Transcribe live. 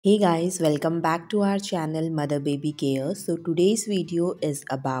Hey guys, welcome back to our channel Mother Baby Care. So today's video is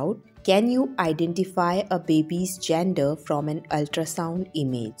about, can you identify a baby's gender from an ultrasound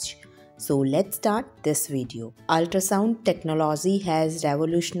image? So let's start this video. Ultrasound technology has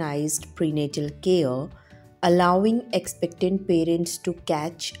revolutionized prenatal care, allowing expectant parents to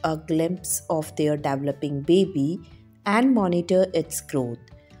catch a glimpse of their developing baby and monitor its growth.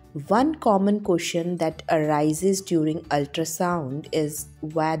 One common question that arises during ultrasound is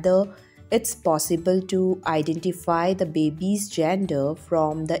whether it's possible to identify the baby's gender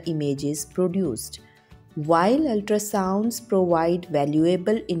from the images produced. While ultrasounds provide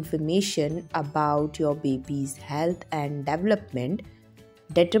valuable information about your baby's health and development,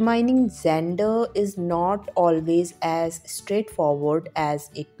 determining gender is not always as straightforward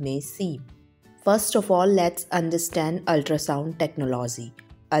as it may seem. First of all, let's understand ultrasound technology.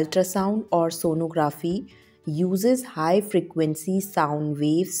 Ultrasound or sonography uses high-frequency sound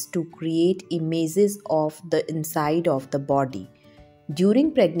waves to create images of the inside of the body.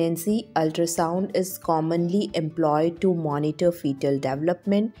 During pregnancy, ultrasound is commonly employed to monitor fetal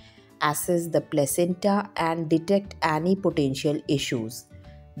development, assess the placenta, and detect any potential issues.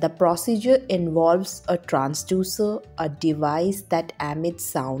 The procedure involves a transducer, a device that emits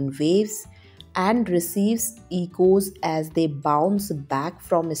sound waves and receives echoes as they bounce back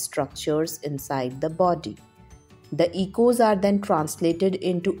from structures inside the body. The echoes are then translated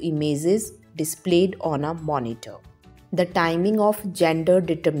into images displayed on a monitor. The timing of gender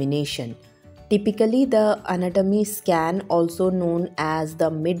determination. Typically, the anatomy scan, also known as the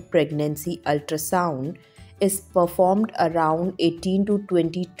mid-pregnancy ultrasound, is performed around 18 to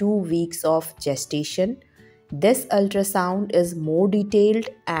 22 weeks of gestation. This ultrasound is more detailed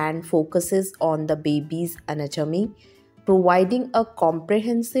and focuses on the baby's anatomy, providing a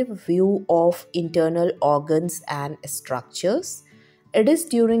comprehensive view of internal organs and structures. It is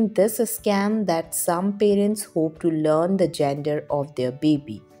during this scan that some parents hope to learn the gender of their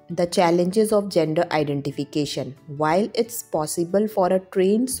baby. The challenges of gender identification. While it's possible for a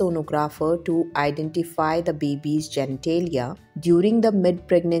trained sonographer to identify the baby's genitalia during the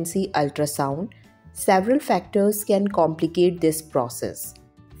mid-pregnancy ultrasound, several factors can complicate this process.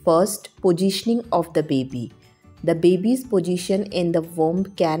 First, positioning of the baby. The baby's position in the womb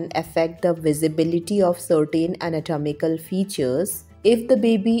can affect the visibility of certain anatomical features. If the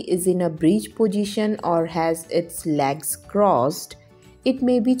baby is in a breech position or has its legs crossed, it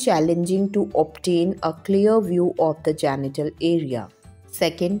may be challenging to obtain a clear view of the genital area.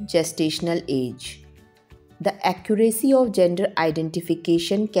 Second, gestational age. The accuracy of gender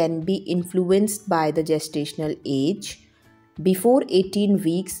identification can be influenced by the gestational age. Before 18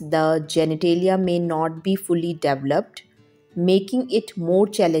 weeks, the genitalia may not be fully developed, making it more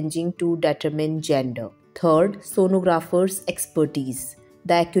challenging to determine gender. Third, sonographer's expertise.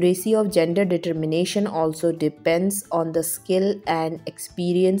 The accuracy of gender determination also depends on the skill and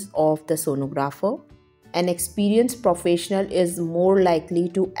experience of the sonographer. An experienced professional is more likely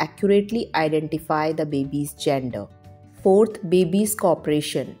to accurately identify the baby's gender. Fourth, baby's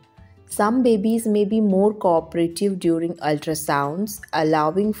cooperation. Some babies may be more cooperative during ultrasounds,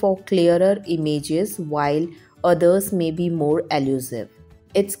 allowing for clearer images, while others may be more elusive.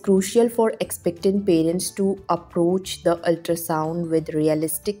 It's crucial for expectant parents to approach the ultrasound with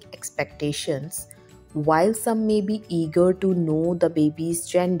realistic expectations. While some may be eager to know the baby's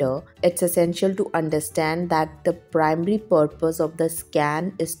gender, it's essential to understand that the primary purpose of the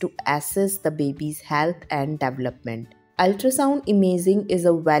scan is to assess the baby's health and development. Ultrasound imaging is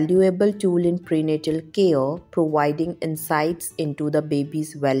a valuable tool in prenatal care, providing insights into the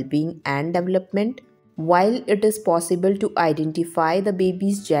baby's well-being and development. While it is possible to identify the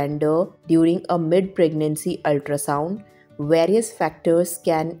baby's gender during a mid-pregnancy ultrasound, various factors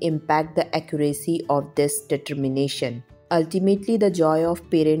can impact the accuracy of this determination. Ultimately, the joy of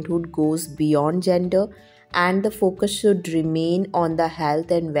parenthood goes beyond gender, and the focus should remain on the health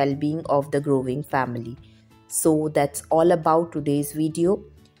and well-being of the growing family. So that's all about today's video.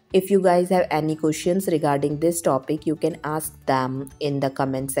 If you guys have any questions regarding this topic, you can ask them in the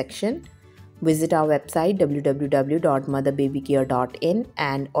comment section. Visit our website www.motherbabycare.in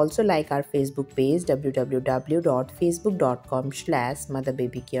and also like our Facebook page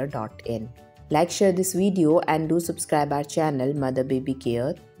www.facebook.com/motherbabycare.in. Like, share this video and do subscribe our channel Mother Baby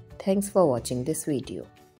Care. Thanks for watching this video.